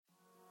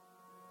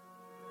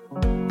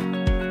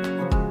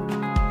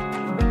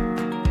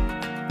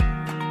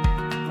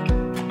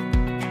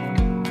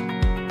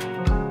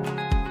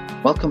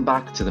Welcome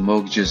back to the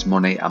Mortgages,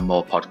 Money and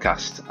More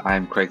podcast. I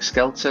am Craig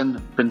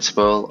Skelton,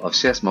 Principal of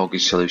CS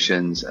Mortgage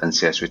Solutions and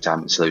CS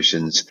Retirement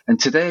Solutions. And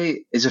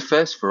today is a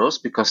first for us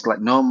because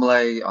like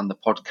normally on the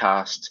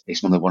podcast,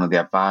 it's normally one of the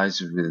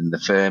advisors within the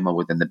firm or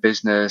within the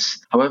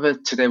business. However,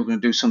 today we're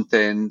going to do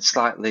something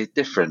slightly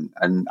different.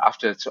 And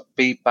after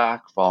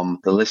feedback from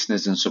the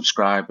listeners and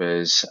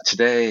subscribers,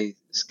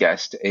 today's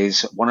guest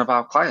is one of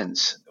our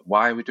clients.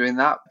 Why are we doing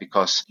that?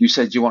 Because you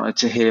said you wanted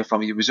to hear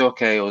from you. It was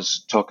okay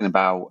us talking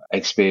about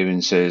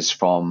experiences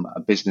from a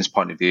business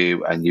point of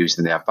view and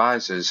using the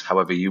advisors.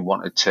 However, you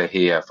wanted to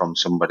hear from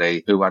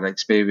somebody who had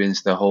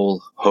experienced the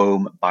whole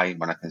home buying,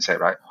 when I can say it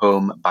right,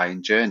 home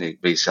buying journey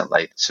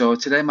recently. So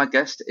today my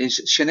guest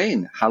is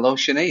Shanine. Hello,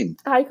 Shanine.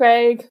 Hi,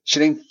 Craig.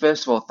 Shanine,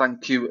 first of all,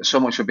 thank you so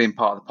much for being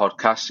part of the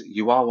podcast.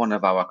 You are one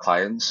of our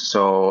clients,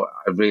 so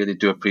I really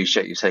do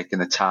appreciate you taking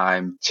the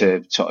time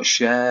to sort of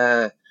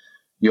share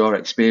your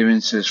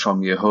experiences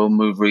from your home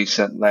move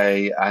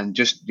recently and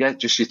just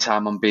your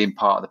time on being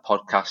part of the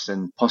podcast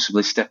and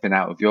possibly stepping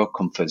out of your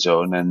comfort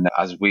zone, and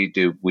as we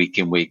do week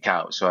in, week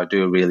out. So I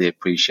do really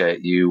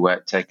appreciate you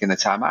taking the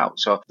time out.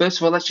 So first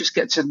of all, let's just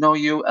get to know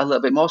you a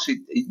little bit more. So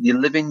you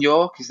live in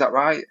York, is that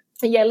right?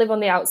 Yeah, I live on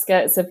the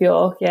outskirts of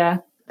York, yeah.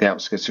 The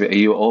outskirts of it. Are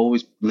you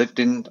always lived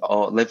in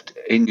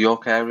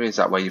York area? Is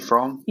that where you're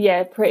from?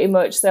 Yeah, pretty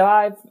much. So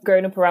I've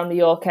grown up around the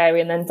York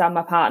area, and then Dan,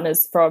 my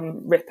partner's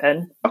from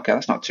Ripon. Okay,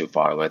 that's not too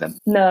far away then.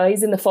 No,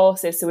 he's in the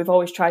forces, so we've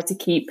always tried to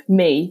keep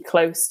me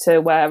close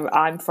to where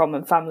I'm from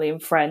and family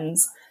and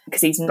friends,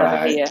 because he's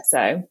never here,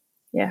 so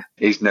yeah.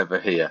 He's never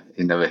here.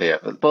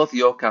 But both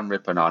York and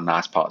Ripon are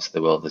nice parts of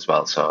the world as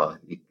well, so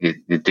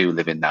you do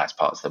live in nice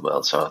parts of the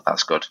world, so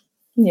that's good.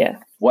 Yeah.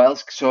 What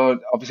else? So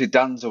obviously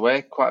Dan's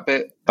away quite a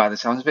bit by the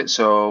sounds of it.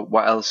 So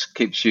what else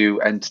keeps you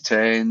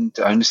entertained?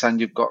 I understand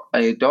you've got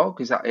a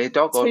dog. Is that a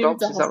dog or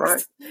dogs? Is that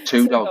right?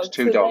 Two dogs.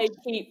 They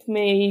keep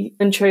me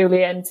and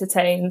truly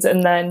entertained.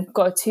 And then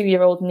got a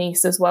 2-year-old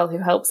niece as well who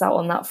helps out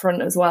on that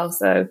front as well.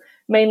 So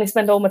mainly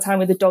spend all my time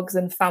with the dogs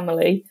and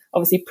family,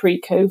 obviously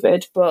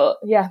pre-COVID. But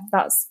yeah,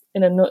 that's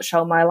in a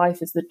nutshell my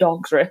life is the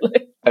dogs,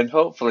 really. And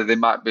hopefully they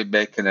might be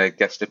making a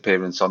guest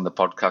appearance on the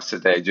podcast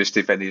today, just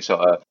if any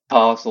sort of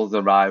parcels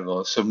arrive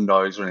or some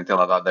noise or anything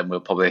like that, then we'll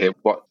probably hear.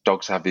 What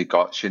dogs have you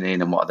got,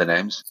 Shanine, and what are the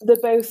names? They're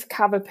both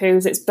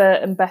Cavapoos. It's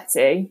Bert and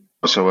Betty.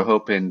 So we're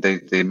hoping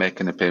they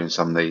make an appearance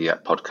on the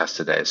podcast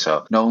today.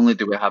 So not only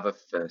do we have a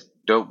first,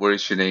 don't worry,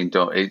 Shanine,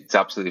 it's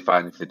absolutely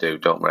fine if they do,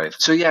 don't worry.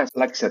 So yeah,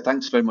 like I said,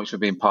 thanks very much for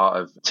being part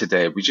of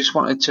today. We just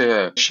wanted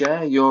to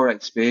share your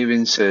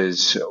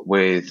experiences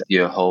with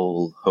your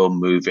whole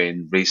home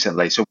moving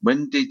recently. So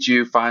when did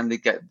you finally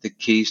get the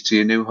keys to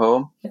your new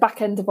home?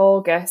 Back end of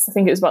August, I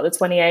think it was about the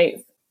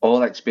 28th.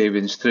 All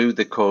experienced through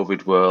the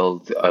COVID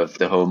world of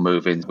the home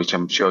moving, which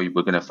I'm sure you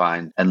were going to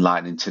find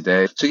enlightening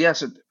today. So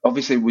yes,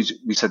 obviously we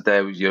said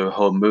there was your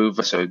home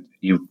mover. So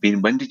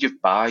when did you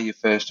buy your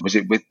first? Was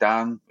it with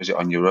Dan? Was it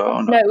on your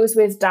own? No, it was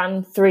with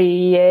Dan 3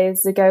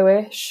 years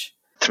ago-ish.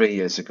 3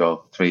 years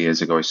ago.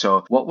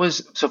 So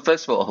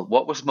first of all,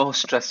 what was more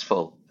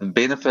stressful,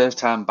 being a first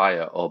time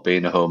buyer or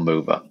being a home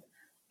mover?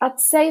 I'd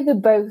say they're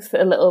both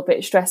a little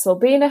bit stressful.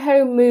 Being a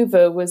home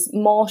mover was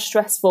more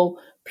stressful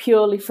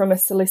purely from a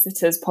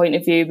solicitor's point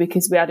of view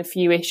because we had a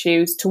few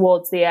issues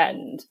towards the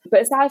end.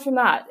 But aside from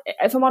that,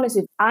 if I'm honest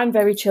with you, I'm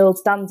very chilled,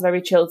 Dan's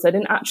very chilled, so I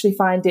didn't actually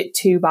find it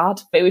too bad.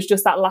 It was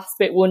just that last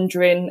bit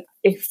wondering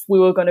if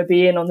we were going to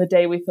be in on the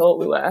day we thought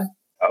we were.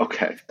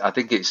 Okay. I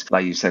think it's,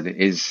 like you said, it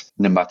is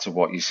no matter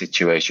what your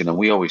situation, and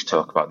we always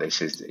talk about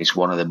this, it's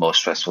one of the most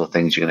stressful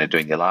things you're going to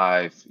do in your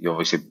life. You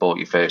obviously bought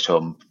your first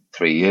home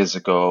 3 years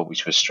ago,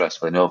 which was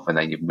stressful enough, and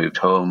then you've moved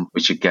home,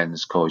 which again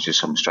has caused you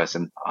some stress.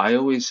 And I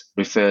always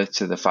refer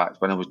to the fact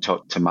when I would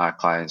talk to my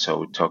clients or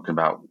we're talking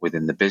about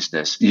within the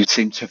business, you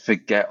seem to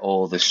forget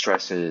all the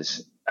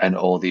stresses and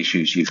all the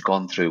issues you've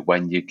gone through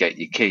when you get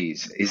your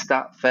keys. Is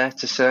that fair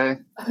to say?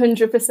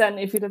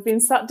 100%. If you'd have been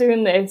sat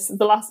doing this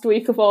the last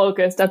week of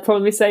August, I'd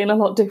probably be saying a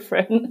lot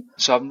different.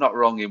 So I'm not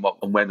wrong in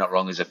and we're not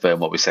wrong as a firm.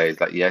 What we say is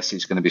that, yes,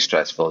 it's going to be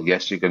stressful.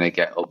 Yes, you're going to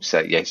get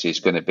upset. Yes, it's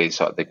going to be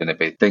there are going to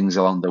be things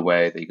along the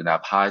way that you're going to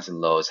have highs and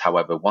lows.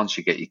 However, once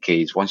you get your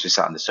keys, once you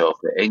sat on the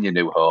sofa in your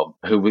new home,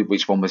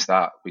 which one was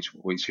that?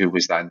 Who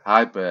was that?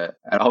 Hi, Bert.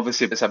 And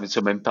obviously it's having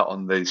some impact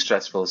on the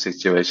stressful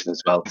situation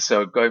as well.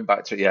 So going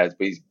back to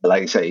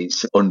like I say,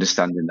 it's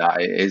understanding that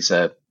it is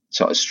a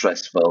sort of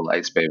stressful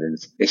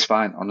experience. It's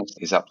fine,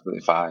 honestly, it's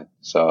absolutely fine.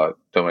 So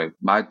don't worry.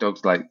 My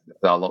dogs, they're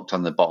locked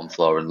on the bottom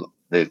floor and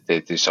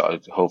they sort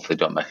of hopefully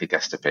don't make a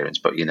guest appearance,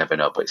 but you never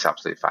know. But it's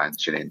absolutely fine,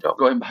 Shanine.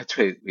 Going back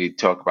to it, we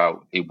talk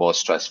about it was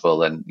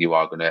stressful and you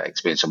are going to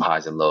experience some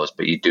highs and lows,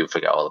 but you do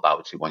forget all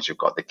about it once you've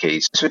got the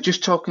keys. So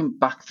just talking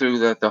back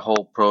through the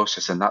whole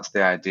process, and that's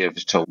the idea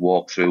of to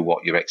walk through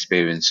what your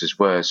experiences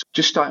were. So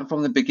just starting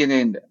from the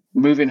beginning,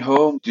 moving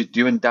home, did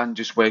you and Dan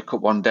just wake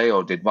up one day,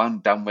 or did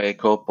Dan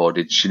wake up, or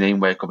did Shanine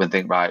wake up and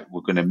think, right,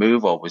 we're going to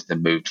move, or was the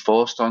move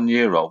forced on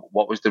you, or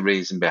what was the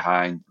reason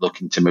behind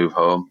looking to move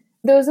home?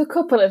 There was a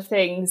couple of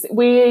things.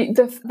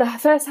 The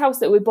first house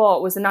that we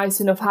bought was a nice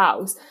enough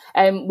house,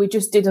 and we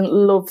just didn't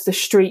love the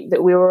street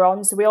that we were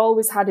on. So we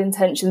always had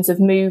intentions of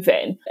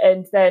moving.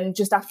 And then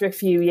just after a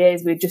few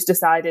years, we just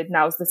decided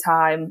now's the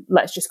time,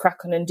 let's just crack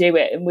on and do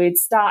it. And we'd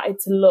started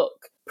to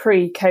look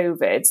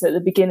pre-COVID, so at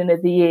the beginning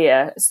of the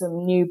year,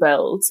 some new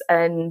builds,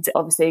 and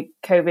obviously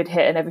COVID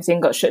hit and everything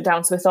got shut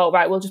down. So we thought,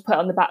 right, we'll just put it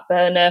on the back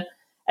burner.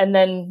 And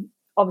then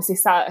obviously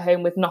sat at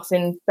home with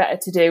nothing better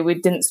to do. We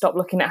didn't stop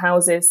looking at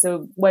houses.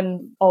 So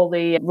when all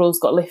the rules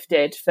got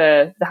lifted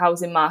for the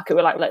housing market,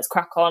 we're like, let's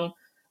crack on.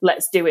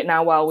 Let's do it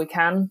now while we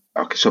can.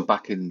 Okay, so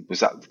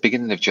was that the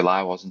beginning of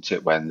July, wasn't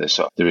it, when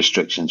the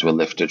restrictions were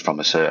lifted from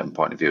a certain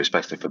point of view,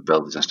 especially for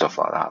builders and stuff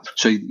like that?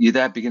 So you're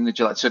there beginning of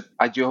July. So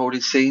had you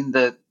already seen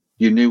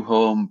your new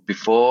home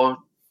before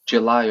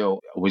July, or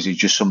was it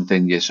just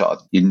something you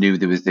knew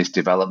there was this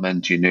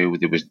development, you knew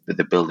there was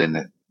the building,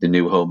 the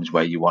new homes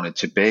where you wanted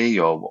to be,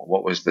 or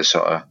what was the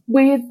sort of...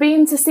 We had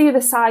been to see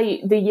the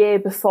site the year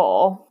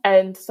before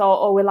and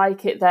thought, oh, we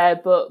like it there,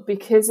 but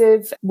because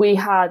we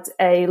had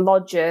a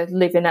lodger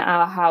living at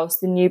our house,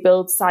 the new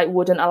build site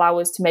wouldn't allow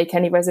us to make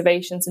any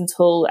reservations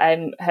until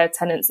her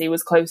tenancy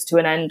was close to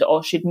an end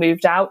or she'd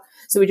moved out.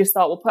 So we just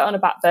thought, we'll put it on a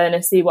back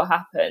burner, see what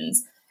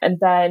happens. And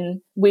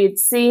then we'd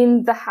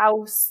seen the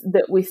house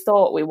that we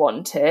thought we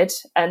wanted.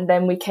 And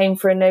then we came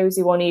for a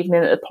nosy one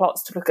evening at the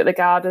plots to look at the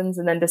gardens,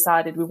 and then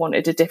decided we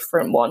wanted a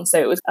different one. So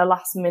it was a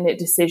last minute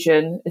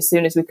decision as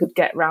soon as we could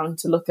get round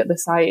to look at the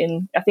site.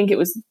 And I think it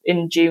was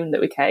in June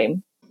that we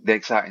came. The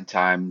exciting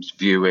times,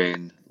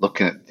 viewing,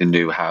 looking at the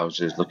new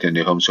houses, looking at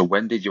new homes. So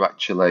when did you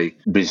actually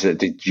reserve?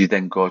 Did you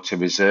then go to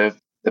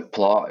reserve the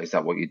plot? Is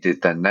that what you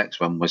did then next?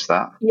 When was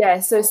that? Yeah,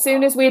 so as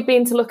soon as we'd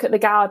been to look at the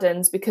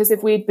gardens, because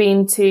if we'd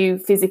been to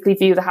physically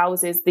view the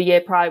houses the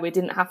year prior, we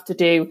didn't have to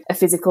do a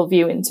physical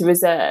viewing to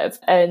reserve.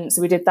 And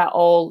so we did that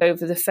all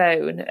over the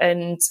phone.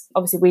 And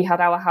obviously we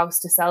had our house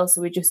to sell,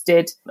 so we just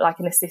did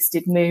like an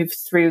assisted move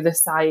through the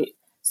site.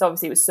 So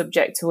obviously it was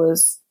subject to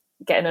us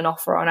getting an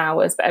offer on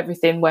ours, but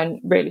everything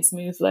went really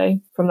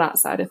smoothly from that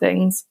side of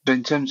things. So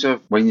in terms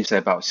of when you say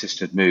about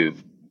assisted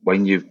move,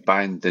 when you're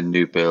buying a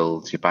new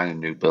build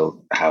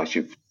house,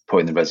 you've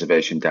putting the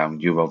reservation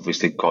down, you've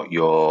obviously got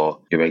your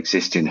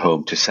existing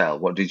home to sell.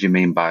 What did you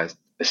mean by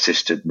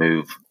assisted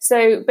move?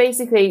 So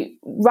basically,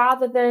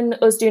 rather than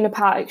us doing a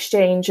part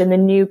exchange and the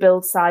new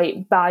build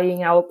site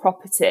buying our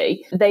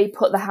property, they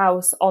put the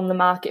house on the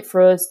market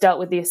for us, dealt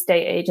with the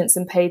estate agents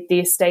and paid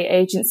the estate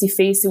agency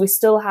fee. So we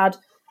still had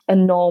a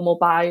normal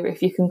buyer,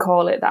 if you can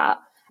call it that,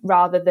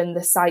 rather than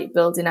the site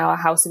building our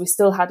house. So we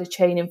still had a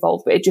chain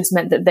involved, but it just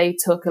meant that they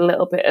took a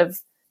little bit of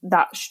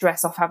that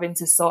stress off having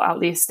to sort out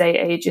the estate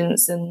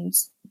agents and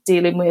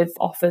dealing with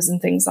offers and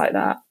things like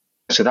that.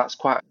 So that's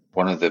quite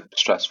one of the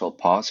stressful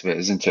parts of it,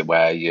 isn't it?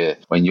 Where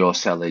when you're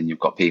selling, you've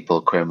got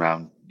people coming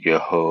around your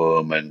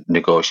home and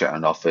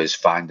negotiating offers,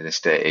 finding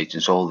estate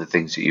agents, all the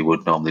things that you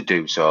would normally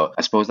do. So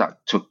I suppose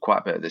that took quite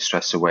a bit of the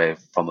stress away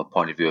from a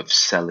point of view of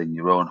selling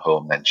your own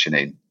home then,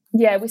 Sinead.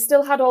 Yeah, we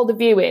still had all the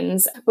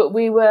viewings, but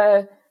we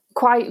were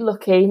quite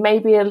lucky,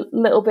 maybe a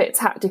little bit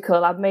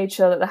tactical. I've made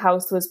sure that the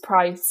house was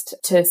priced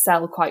to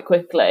sell quite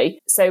quickly.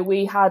 So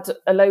we had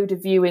a load of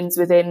viewings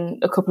within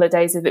a couple of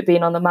days of it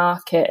being on the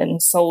market and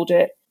sold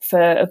it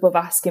for above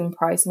asking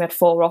price. We had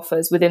 4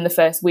 offers within the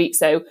first week.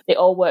 So it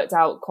all worked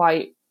out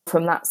quite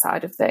from that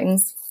side of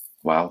things.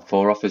 Wow,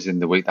 4 offers in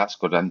the week, that's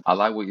good. And I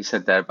like what you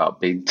said there about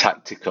being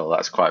tactical.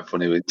 That's quite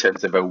funny in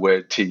terms of a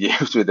word to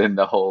use within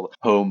the whole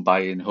home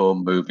buying,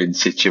 home moving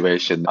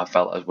situation. I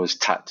felt it was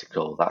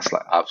tactical. That's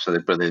like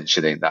absolutely brilliant,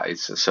 Sinead. That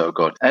is so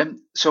good.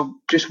 So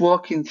just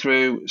walking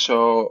through,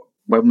 so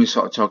when we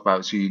sort of talk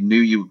about, so you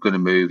knew you were going to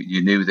move,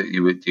 you knew that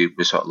you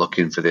were sort of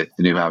looking for the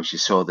new house, you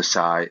saw the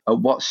site. At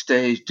what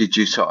stage did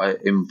you sort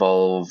of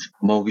involve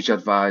mortgage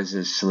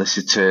advisors,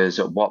 solicitors?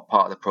 At what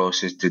part of the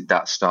process did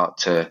that start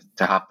to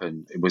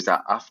happen? Was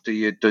that after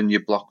you'd done your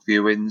block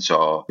viewings,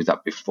 or was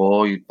that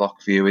before you'd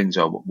block viewings,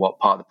 or what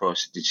part of the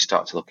process did you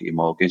start to look at your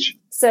mortgage?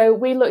 So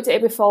we looked at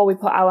it before we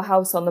put our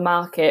house on the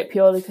market,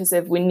 purely because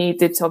we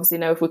needed to obviously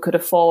know if we could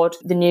afford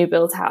the new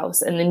build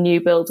house, and the new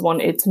build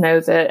wanted to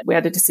know that we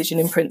had a decision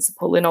in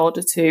principle in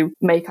order to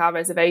make our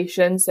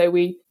reservation. So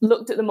we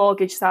looked at the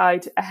mortgage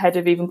side ahead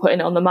of even putting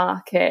it on the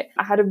market.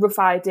 I had a rough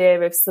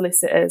idea of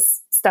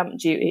solicitors, stamp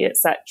duty,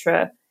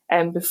 etc.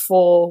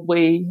 Before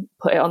we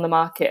put it on the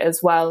market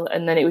as well.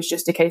 And then it was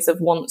just a case of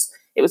once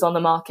it was on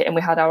the market and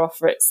we had our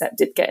offer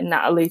accepted, getting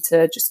Natalie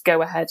to just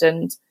go ahead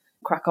and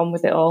crack on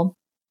with it all.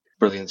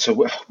 Brilliant.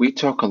 So we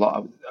talk a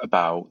lot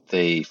about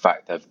the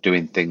fact of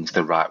doing things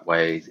the right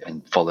way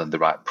and following the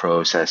right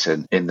process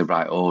and in the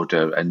right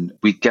order. And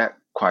we get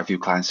quite a few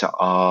clients that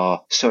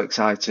are so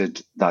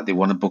excited that they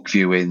want to book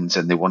viewings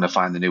and they want to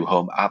find a new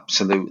home.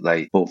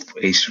 Absolutely. But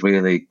it's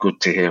really good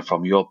to hear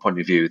from your point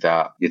of view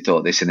that you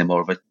thought this in a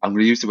more of a, I'm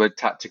going to use the word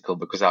tactical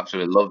because I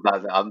absolutely love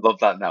that. I love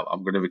that now.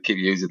 I'm going to keep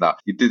using that.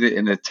 You did it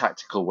in a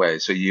tactical way.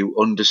 So you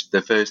understood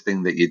the first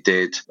thing that you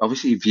did.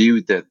 Obviously, you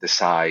viewed the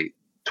site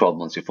 12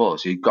 months before.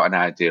 So you've got an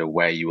idea of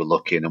where you were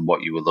looking and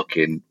what you're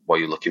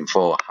looking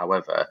for.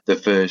 However, the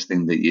first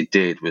thing that you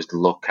did was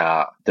look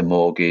at the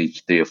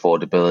mortgage, the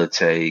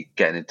affordability,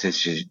 getting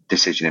a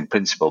decision in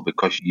principle,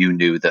 because you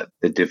knew that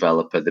the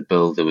developer, the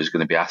builder, was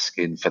going to be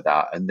asking for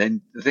that. And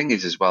then the thing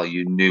is as well,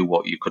 you knew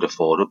what you could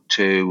afford up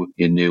to,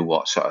 you knew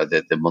what sort of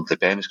the monthly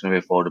payment's going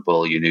to be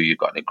affordable, you knew you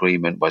got an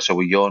agreement. So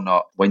you're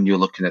not, when you're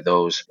looking at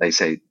those, they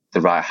say, the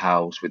right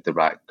house with the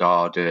right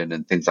garden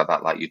and things like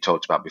that, like you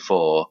talked about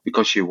before,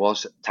 because you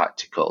was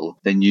tactical,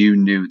 then you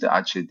knew that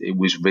actually it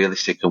was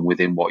realistic and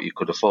within what you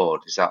could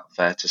afford. Is that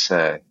fair to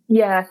say?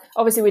 Yeah,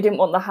 obviously we didn't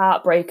want the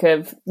heartbreak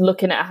of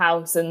looking at a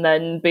house and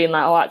then being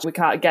like, oh, actually we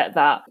can't get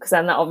that, because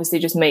then that obviously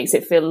just makes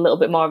it feel a little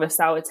bit more of a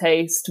sour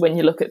taste when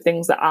you look at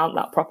things that aren't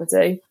that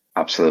property.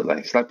 Absolutely.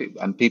 It's like,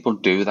 and people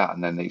do that,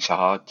 and then it's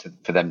hard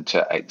for them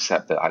to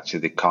accept that actually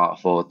they can't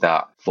afford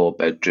that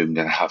 4-bedroom,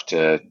 then have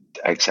to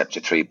accept a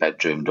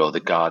 3-bedroom, or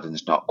the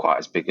garden's not quite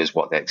as big as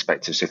what they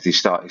expected. So if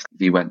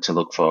you went to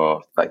look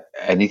for like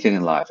anything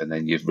in life and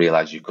then you've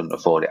realised you couldn't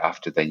afford it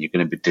after, then you're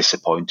going to be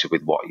disappointed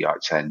with what you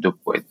actually end up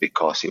with,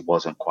 because it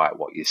wasn't quite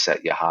what you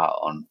set your heart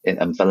on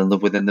and fell in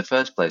love with in the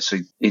first place. So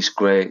it's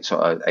great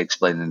sort of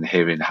explaining and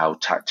hearing how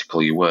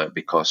tactical you were,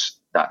 because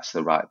that's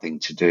the right thing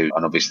to do.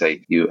 And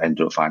obviously you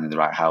end up finding the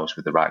right house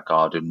with the right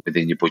garden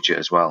within your budget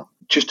as well.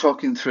 Just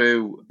talking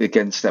through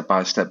again step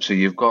by step. So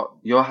you've got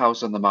your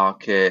house on the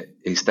market,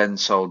 it's then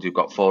sold, you've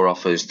got 4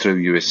 offers through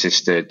your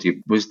assisted.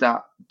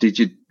 Did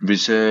you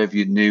reserve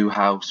your new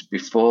house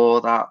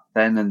before that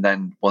then? And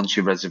then once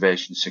your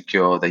reservation's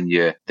secure, then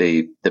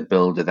the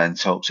builder then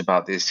talks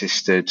about the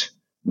assisted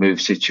move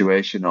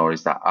situation, or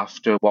is that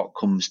after? What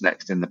comes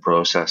next in the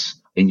process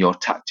in your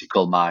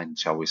tactical mind,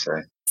 shall we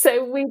say?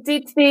 So we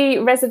did the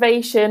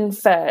reservation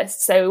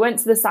first. So we went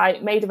to the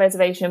site, made a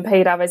reservation,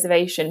 paid our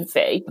reservation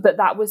fee, but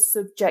that was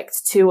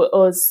subject to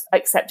us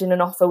accepting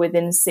an offer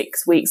within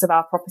 6 weeks of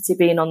our property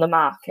being on the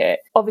market.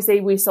 Obviously,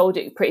 we sold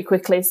it pretty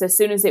quickly. So as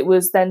soon as it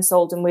was then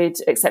sold and we'd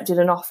accepted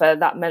an offer,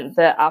 that meant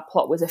that our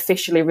plot was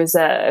officially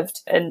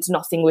reserved and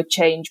nothing would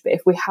change. But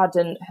if we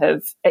hadn't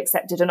have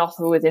accepted an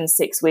offer within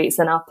 6 weeks,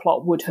 then our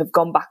plot would have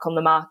gone back on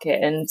the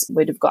market and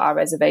we'd have got our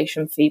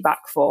reservation fee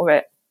back for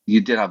it. You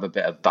did have a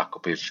bit of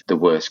backup if the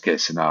worst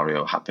case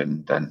scenario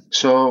happened then.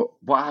 So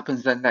what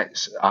happens then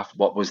next?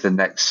 What was the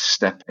next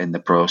step in the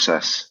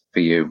process for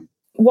you?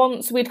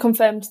 Once we'd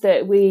confirmed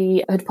that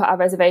we had put our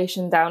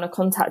reservation down, I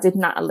contacted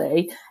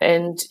Natalie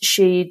and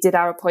she did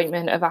our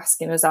appointment of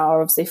asking us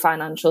our obviously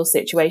financial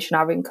situation,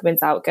 our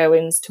incomings,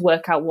 outgoings, to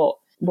work out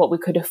what we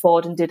could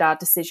afford, and did our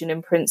decision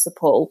in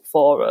principle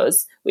for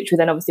us, which we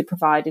then obviously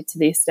provided to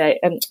the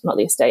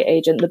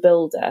the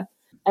builder.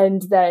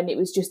 And then it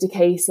was just a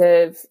case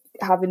of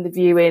having the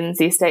viewings.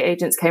 The estate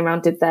agents came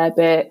around, did their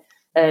bit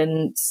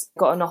and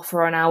got an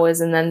offer on ours.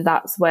 And then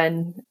that's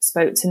when I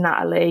spoke to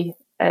Natalie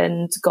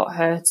and got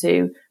her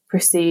to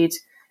proceed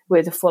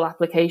with a full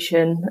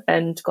application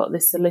and got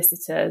the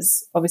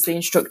solicitors obviously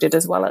instructed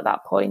as well at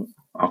that point.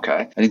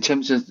 Okay. And in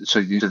terms of, so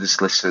you did the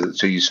solicitor,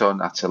 so you saw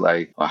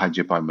Natalie, or had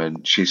your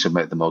appointment, she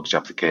submitted the mortgage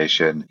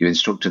application, you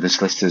instructed the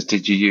solicitors.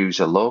 Did you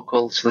use a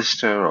local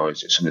solicitor, or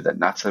is it somebody that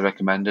Natalie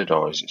recommended,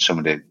 or is it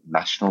somebody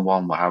national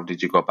one? How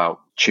did you go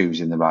about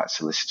choosing the right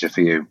solicitor for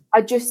you?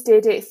 I just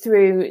did it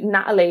through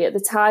Natalie. At the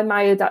time,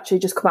 I had actually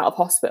just come out of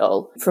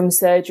hospital from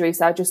surgery,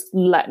 so I just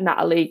let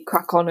Natalie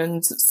crack on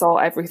and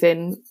sort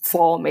everything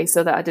for me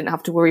so that I didn't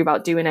have to worry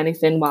about doing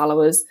anything while I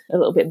was a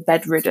little bit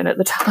bedridden at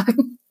the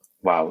time.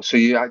 Wow. So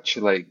you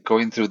actually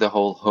going through the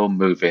whole home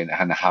moving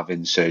and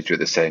having surgery at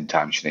the same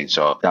time, Sinead.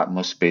 So that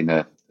must have been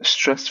a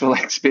stressful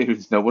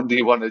experience. No wonder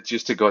you wanted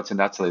just to go to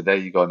Natalie. There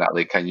you go,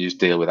 Natalie. Can you just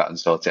deal with that and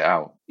sort it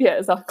out? Yeah,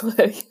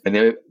 exactly. And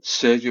the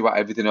surgery,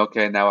 everything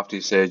okay now after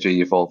your surgery?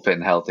 You're all fit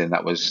and healthy, and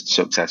that was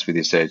success with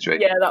your surgery?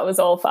 Yeah, that was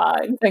all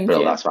fine. Thank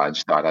you. That's fine.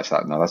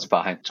 That's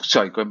fine.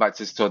 Sorry, going back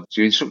to so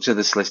you instructed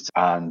the solicitor,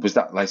 and was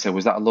that, like I said,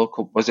 was it a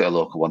local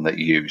one that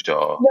you used,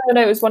 or?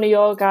 No, it was one of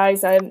your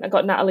guys. I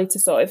got Natalie to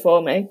sort it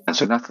for me. And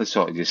so Natalie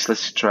sorted your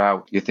solicitor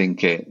out. You're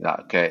thinking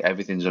that, okay,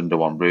 everything's under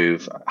one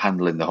roof,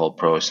 handling the whole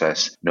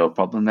process, no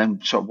problem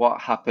then. So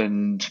what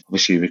happened?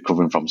 Obviously, you're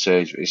recovering from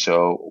surgery.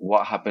 So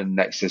what happened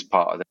next as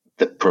part of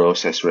the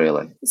process,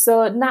 really?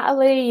 So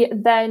Natalie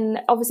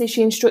then, obviously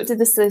she instructed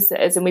the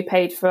solicitors and we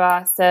paid for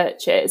our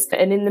searches.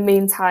 And in the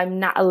meantime,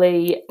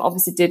 Natalie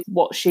obviously did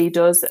what she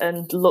does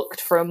and looked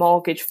for a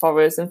mortgage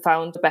for us and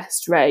found the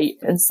best rate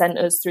and sent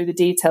us through the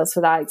details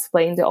for that,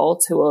 explained it all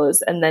to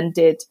us, and then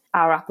did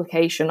our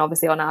application,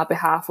 obviously on our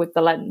behalf with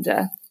the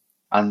lender.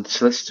 And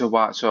solicitor,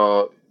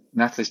 so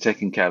Natalie's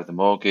taking care of the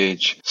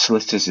mortgage,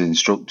 solicitors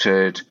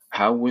instructed.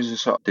 How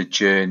was the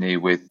journey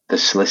with the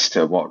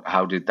solicitor?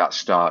 How did that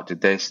start?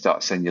 Did they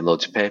start sending you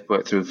loads of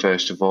paperwork through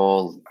first of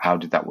all? How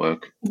did that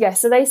work? Yeah,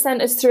 so they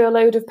sent us through a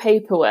load of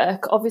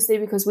paperwork. Obviously,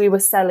 because we were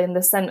selling,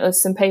 they sent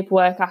us some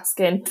paperwork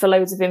asking for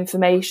loads of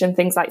information,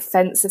 things like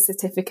fencer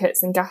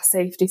certificates and gas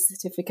safety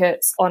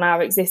certificates on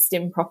our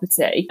existing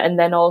property. And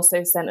then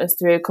also sent us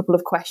through a couple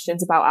of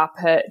questions about our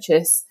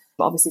purchase,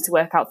 obviously to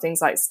work out things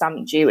like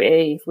stamp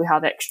duty, if we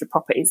had extra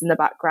properties in the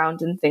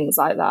background and things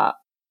like that.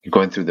 You're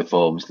going through the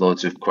forms,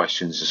 loads of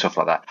questions and stuff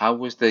like that. How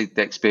was the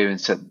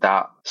experience at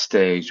that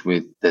stage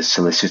with the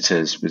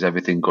solicitors? Was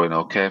everything going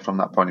okay from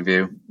that point of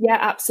view? Yeah,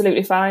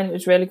 absolutely fine. It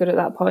was really good at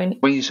that point.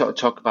 When you sort of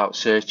talk about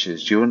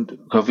searches, you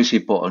obviously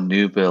bought a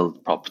new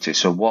build property.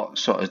 So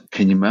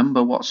can you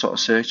remember what sort of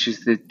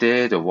searches they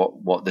did, or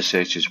what the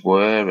searches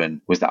were, and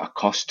was that a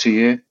cost to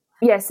you?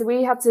 Yeah, so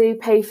we had to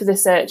pay for the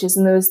searches,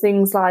 and there was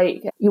things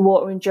like your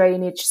water and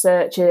drainage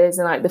searches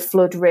and like the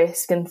flood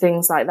risk and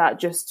things like that,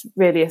 just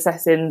really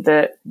assessing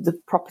that the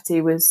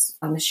property was,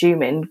 I'm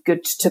assuming,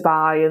 good to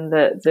buy and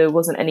that there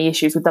wasn't any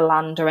issues with the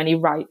land or any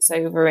rights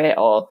over it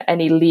or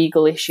any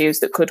legal issues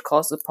that could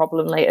cause a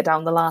problem later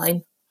down the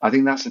line. I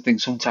think that's the thing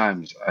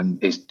sometimes,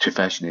 and it's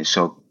professionally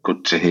so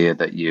good to hear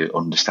that you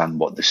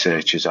understand what the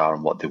searches are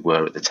and what they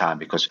were at the time,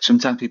 because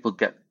sometimes people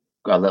get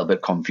a little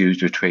bit confused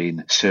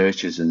between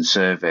searches and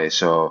surveys.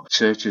 So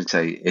searches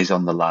say is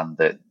on the land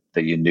that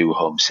your new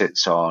home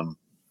sits on,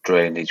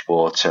 drainage,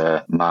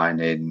 water,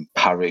 mining,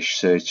 parish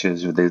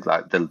searches.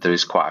 There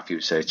is quite a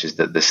few searches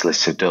that the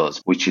solicitor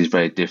does, which is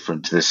very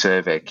different to the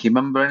survey. Can you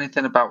remember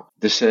anything about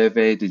the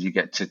survey? Did you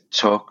get to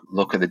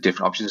look at the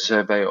different options of the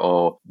survey,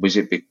 or was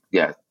it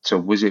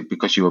was it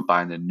because you were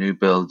buying a new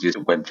build, you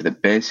went for the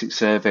basic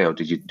survey, or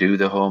did you do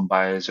the home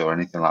buyers or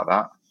anything like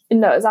that?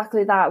 No,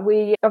 exactly that.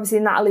 We obviously,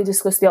 Natalie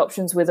discussed the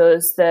options with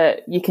us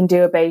that you can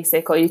do a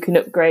basic or you can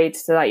upgrade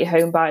to like your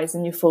home buyers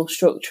and your full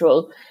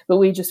structural. But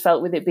we just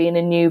felt with it being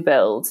a new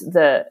build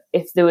that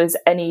if there was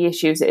any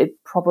issues,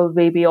 it'd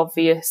probably be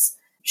obvious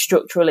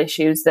structural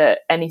issues that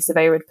any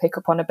surveyor would pick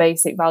up on a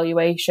basic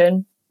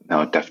valuation.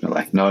 No,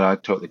 definitely. No, I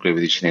totally agree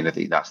with you, Sinead. I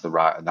think that's the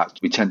right, and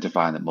we tend to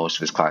find that most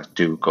of us clients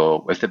do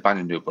go, if they're buying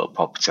a new build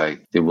property,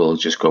 they will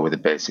just go with a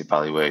basic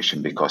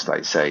valuation because, like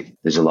you say,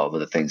 there's a lot of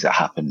other things that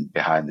happen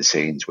behind the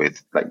scenes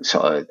with like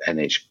sort of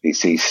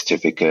NHBC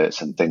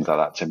certificates and things like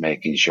that to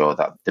making sure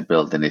that the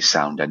building is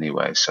sound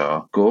anyway.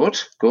 So good.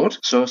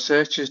 So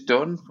search is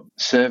done.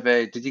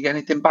 Survey, did you get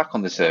anything back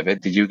on the survey?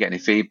 Did you get any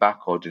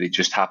feedback, or did it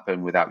just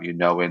happen without you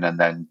knowing, and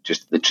then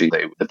just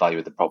literally the value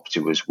of the property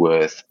was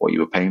worth what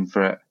you were paying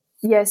for it?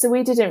 Yeah, so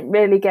we didn't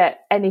really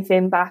get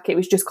anything back. It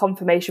was just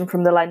confirmation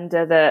from the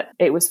lender that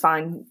it was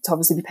fine to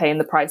obviously be paying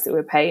the price that we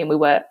were paying. We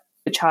weren't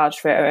charged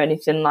for it or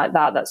anything like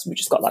that. We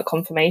just got that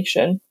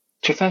confirmation.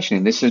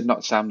 Professionally, this is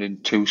not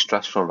sounding too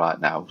stressful right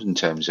now in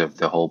terms of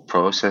the whole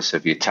process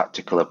of your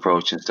tactical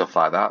approach and stuff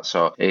like that.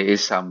 So it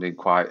is sounding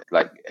quite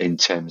like, in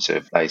terms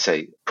of, like I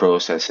say,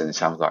 processing, it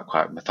sounds like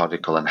quite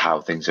methodical and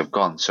how things have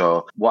gone.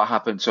 So what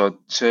happened? So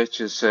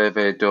searches,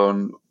 survey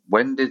done.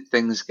 When did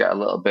things get a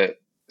little bit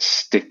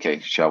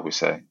sticky, shall we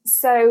say?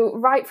 So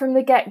right from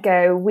the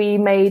get-go, we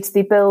made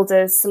the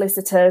builders,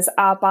 solicitors,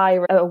 our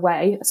buyer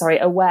aware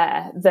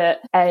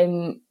that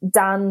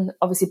Dan,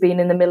 obviously being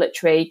in the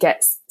military,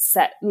 gets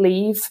set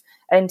leave,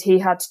 and he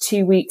had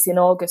 2 weeks in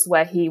August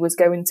where he was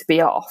going to be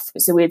off.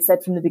 So we had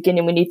said from the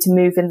beginning we need to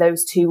move in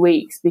those 2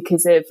 weeks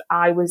because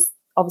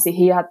obviously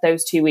he had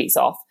those 2 weeks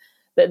off.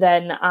 But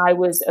then I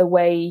was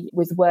away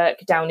with work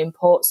down in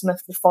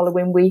Portsmouth the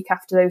following week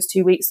after those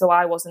 2 weeks. So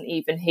I wasn't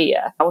even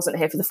here. I wasn't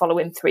here for the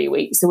following 3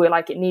 weeks. So we were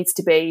like, it needs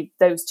to be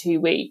those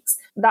 2 weeks.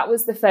 That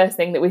was the first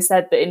thing that we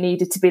said, that it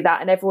needed to be that.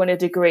 And everyone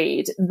had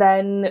agreed.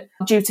 Then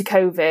due to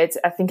COVID,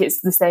 I think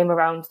it's the same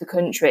around the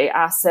country,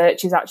 our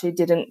searches actually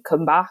didn't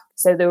come back.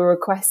 So they were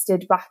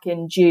requested back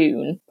in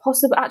June.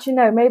 Actually,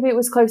 no, maybe it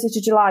was closer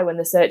to July when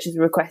the searches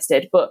were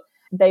requested. But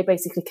they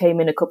basically came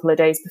in a couple of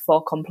days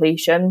before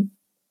completion.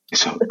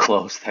 So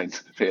close then.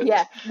 Really.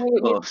 Yeah,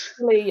 we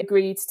actually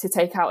agreed to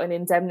take out an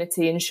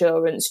indemnity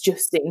insurance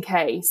just in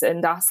case,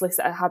 and our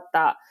solicitor had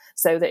that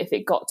so that if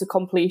it got to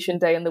completion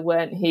day and they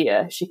weren't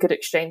here, she could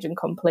exchange and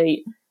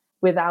complete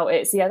without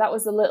it. So yeah, that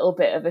was a little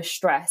bit of a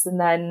stress. And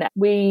then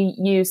we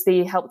used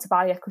the Help to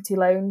Buy equity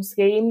loan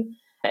scheme,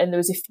 and there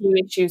was a few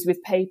issues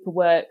with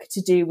paperwork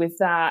to do with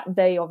that.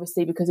 They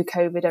obviously, because of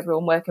COVID,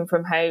 everyone working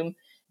from home,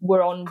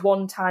 were on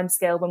one time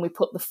scale when we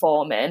put the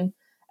form in,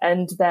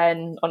 and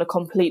then on a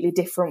completely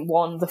different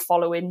one the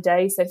following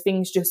day. So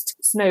things just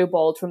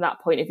snowballed from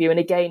that point of view. And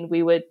again,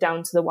 we were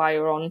down to the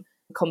wire on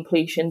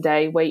completion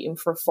day, waiting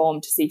for a form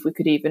to see if we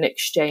could even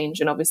exchange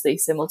and obviously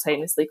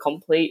simultaneously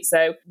complete.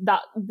 So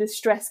that the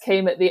stress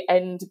came at the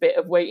end bit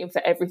of waiting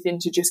for everything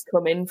to just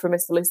come in from a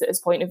solicitor's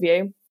point of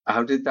view.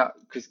 How did that,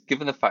 because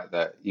given the fact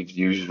that you've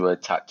used the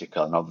word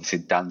tactical and obviously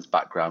Dan's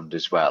background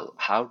as well,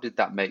 how did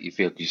that make you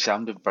feel? Because you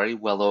sound a very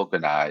well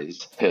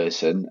organised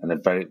person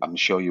and I'm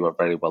sure you are a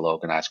very well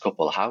organised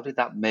couple. How did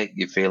that make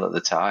you feel at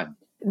the time?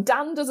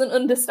 Dan doesn't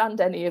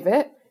understand any of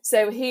it.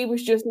 So he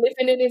was just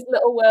living in his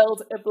little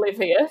world,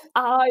 oblivious.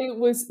 I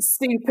was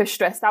super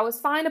stressed. I was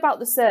fine about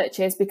the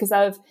searches because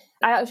I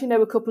actually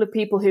know a couple of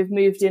people who've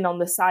moved in on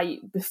the site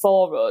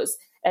before us.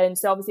 And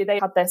so obviously they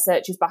had their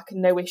searches back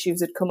and no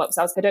issues had come up.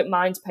 So I don't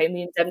mind paying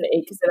the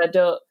indemnity because then I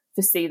don't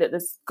foresee that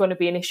there's going to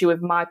be an issue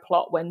with my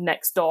plot when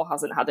next door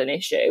hasn't had an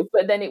issue.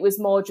 But then it was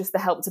more just the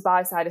Help to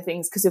Buy side of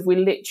things, because if we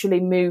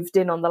literally moved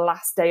in on the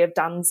last day of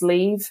Dan's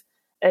leave,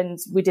 and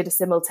we did a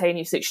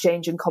simultaneous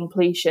exchange and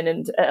completion.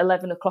 And at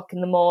 11 o'clock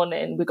in the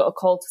morning, we got a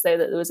call to say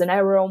that there was an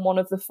error on one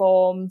of the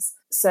forms.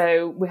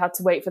 So we had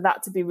to wait for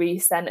that to be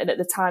resent. And at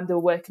the time, they were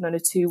working on a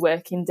 2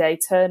 working day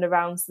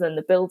turnaround. So then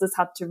the builders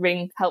had to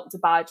ring Help to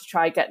Buy to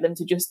try get them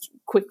to just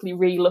quickly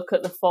relook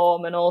at the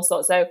form and all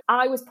sorts. So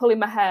I was pulling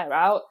my hair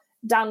out.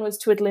 Dan was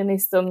twiddling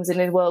his thumbs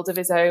in a world of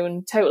his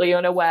own, totally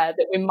unaware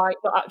that we might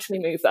not actually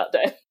move that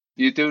day.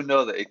 You do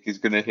know that Icky's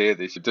going to hear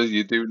this.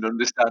 You do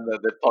understand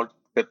that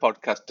the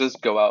podcast does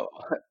go out,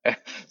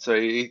 so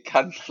he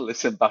can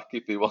listen back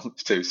if he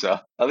wants to. So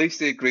at least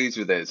he agrees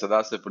with it. So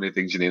that's the funny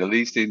thing, Janine. At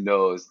least he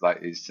knows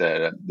that is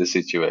the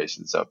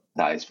situation. So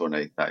that is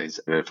funny. That is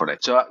very funny.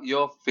 So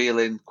you're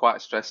feeling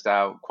quite stressed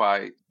out,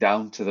 quite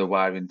down to the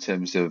wire in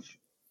terms of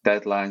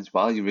deadlines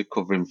while you're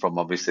recovering from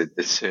obviously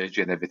the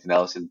surgery and everything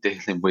else, and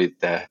dealing with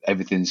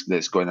everything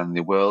that's going on in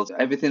the world.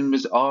 Everything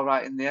was all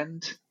right in the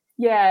end?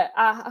 Yeah,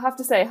 I have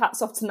to say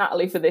hats off to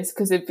Natalie for this,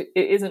 because it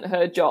isn't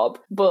her job.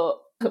 But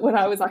when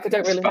I was like, I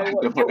don't really know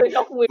what's going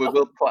on with. We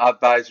will put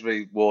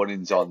advisory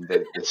warnings on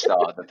the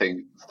start. I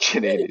think,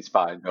 Janine, it's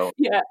fine. No.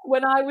 Yeah,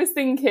 when I was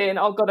thinking,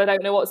 oh God, I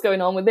don't know what's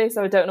going on with this,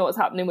 or I don't know what's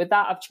happening with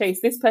that, I've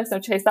chased this person,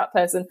 I've chased that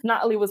person.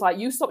 Natalie was like,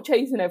 you stop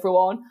chasing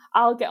everyone.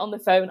 I'll get on the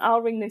phone,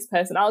 I'll ring this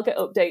person, I'll get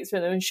updates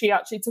from them. And she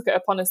actually took it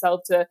upon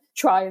herself to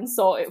try and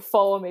sort it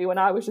for me when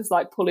I was just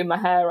like pulling my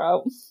hair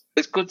out.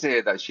 It's good to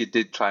hear that she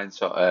did try and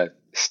sort of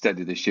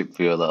steady the ship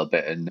for you a little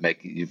bit and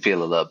make you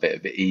feel a little bit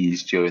of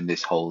ease during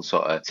this whole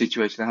sort of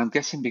situation. And I'm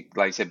guessing,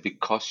 like I said,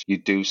 because you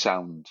do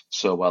sound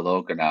so well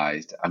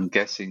organised, I'm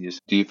guessing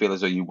do you feel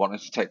as though you wanted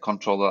to take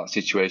control of that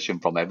situation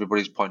from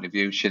everybody's point of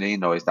view,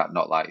 Janine, or is that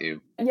not like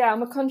you? Yeah,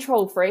 I'm a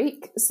control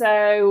freak,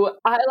 so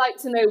I like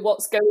to know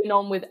what's going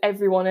on with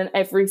everyone and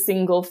every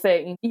single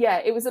thing.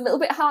 Yeah, it was a little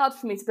bit hard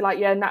for me to be like,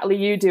 yeah, Natalie,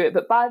 you do it.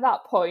 But by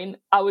that point,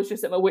 I was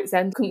just at my wit's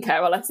end, couldn't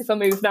care less if I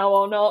move now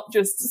or not,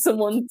 just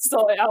someone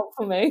sort it out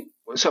for me.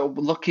 So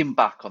looking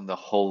back on the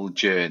whole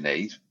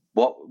journey,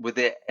 what were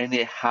there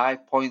any high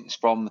points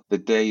from the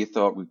day you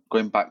thought, we're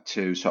going back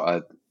to sort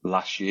of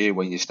last year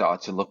when you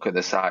started to look at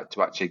the site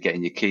to actually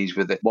getting your keys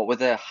with it? What were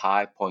their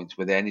high points?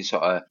 Were there any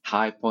sort of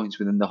high points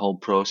within the whole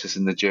process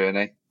and the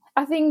journey?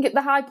 I think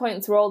the high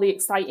points were all the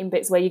exciting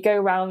bits where you go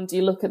around,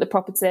 you look at the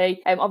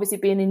property. Obviously,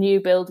 being a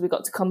new build, we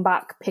got to come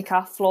back, pick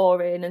our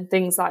flooring and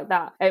things like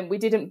that. We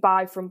didn't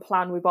buy from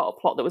plan. We bought a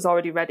plot that was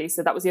already ready.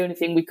 So that was the only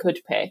thing we could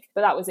pick.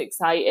 But that was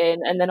exciting.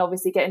 And then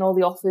obviously getting all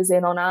the offers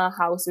in on our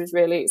house was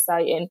really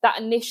exciting. That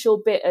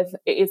initial bit of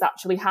it is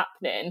actually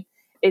happening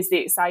is the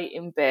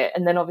exciting bit.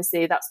 And then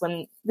obviously that's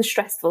when the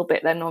stressful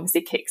bit then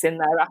obviously kicks in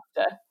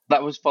thereafter.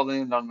 That was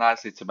following on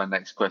nicely to my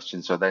next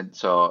question. So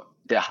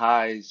the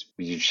highs,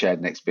 you've shared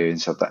an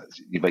experience of that,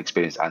 you've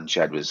experienced and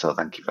shared with us, so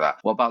thank you for that.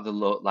 What about the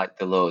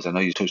lows? I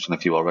know you touched on a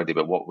few already,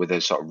 but what were the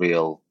sort of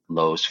real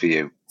lows for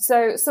you?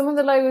 So some of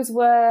the lows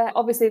were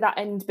obviously that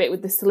end bit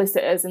with the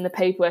solicitors and the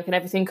paperwork and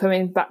everything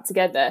coming back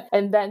together.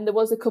 And then there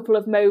was a couple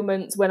of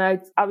moments when I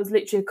was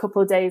literally a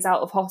couple of days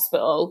out of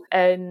hospital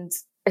and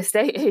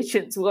estate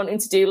agents were wanting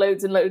to do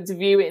loads and loads of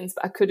viewings,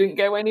 but I couldn't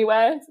go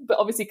anywhere. But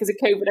obviously because of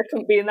COVID, I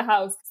couldn't be in the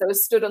house. So I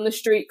was stood on the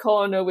street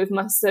corner with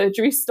my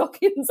surgery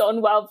stockings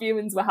on while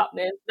viewings were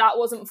happening. That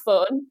wasn't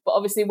fun, but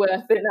obviously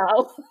worth it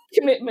now.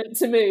 Commitment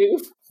to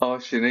move. Oh,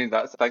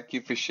 Janine, thank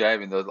you for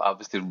sharing those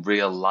obviously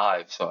real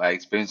life sort of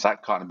experience.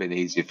 That can't have been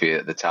easy for you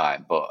at the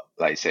time, but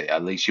like I say,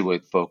 at least you were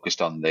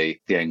focused on the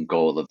end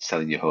goal of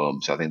selling your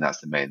home. So I think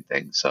that's the main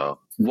thing. So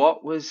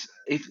what was,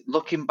 if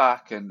looking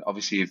back, and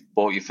obviously you've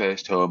bought your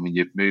first home and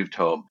you've moved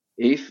home,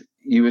 if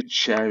you were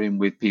sharing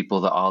with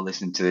people that are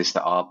listening to this,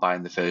 that are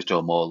buying the first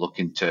home or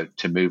looking to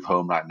move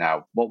home right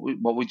now, what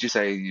would you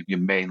say your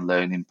main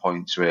learning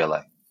points really?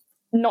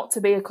 Not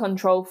to be a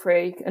control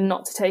freak and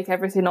not to take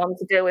everything on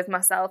to deal with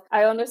myself.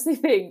 I honestly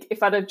think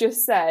if I'd have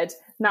just said,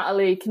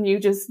 Natalie, can you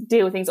just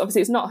deal with things?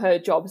 Obviously, it's not her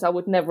job, so I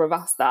would never have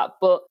asked that.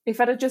 But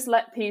if I'd have just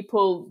let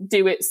people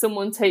do it,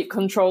 someone take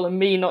control and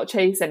me not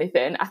chase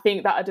anything, I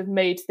think that would have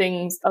made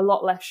things a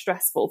lot less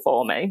stressful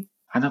for me.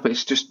 I know, but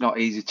it's just not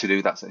easy to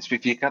do that. So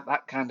if you get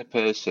that kind of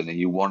person and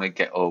you want to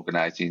get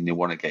organised and you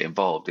want to get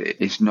involved,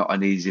 it's not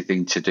an easy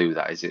thing to do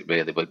that, is it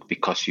really? But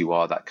because you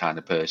are that kind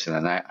of person,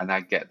 and I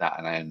get that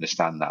and I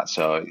understand that.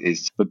 So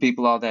but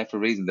people are there for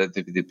a reason.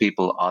 The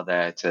people are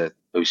there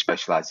who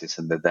specialise this,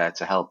 and they're there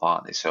to help,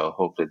 aren't they? So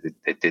hopefully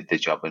they did the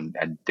job and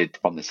did,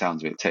 from the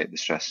sounds of it, take the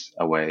stress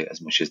away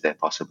as much as they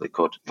possibly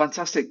could.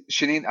 Fantastic.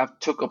 Janine, I've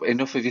took up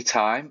enough of your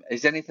time.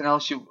 Is there anything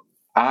else you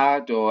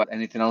add or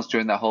anything else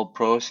during that whole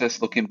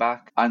process looking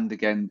back? And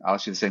again, I'll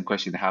ask you the same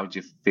question. How do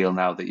you feel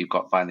now that you've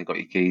finally got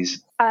your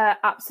keys? I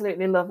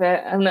absolutely love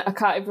it. And I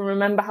can't even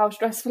remember how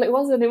stressful it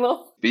was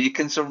anymore. But you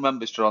can still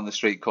remember still on the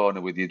street corner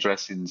with your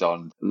dressings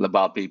on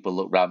while people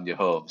look round your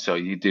home. So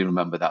you do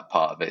remember that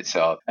part of it.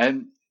 So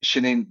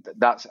Shanine,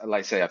 that's, like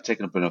I say, I've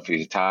taken up enough of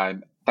your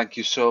time. Thank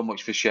you so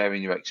much for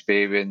sharing your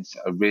experience.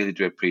 I really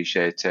do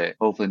appreciate it.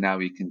 Hopefully now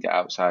you can get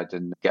outside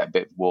and get a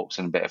bit of walks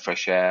and a bit of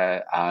fresh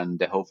air, and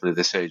hopefully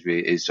the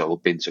surgery is all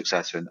been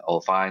successful and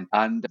all fine.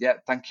 And yeah,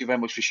 thank you very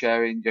much for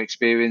sharing your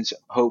experience.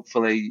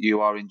 Hopefully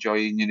you are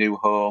enjoying your new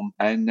home,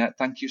 and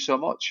thank you so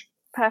much.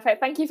 Perfect.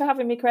 Thank you for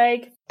having me,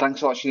 Craig.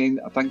 Thanks a lot, Shanine.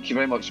 Thank you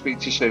very much. Speak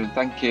to you soon.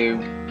 Thank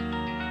you.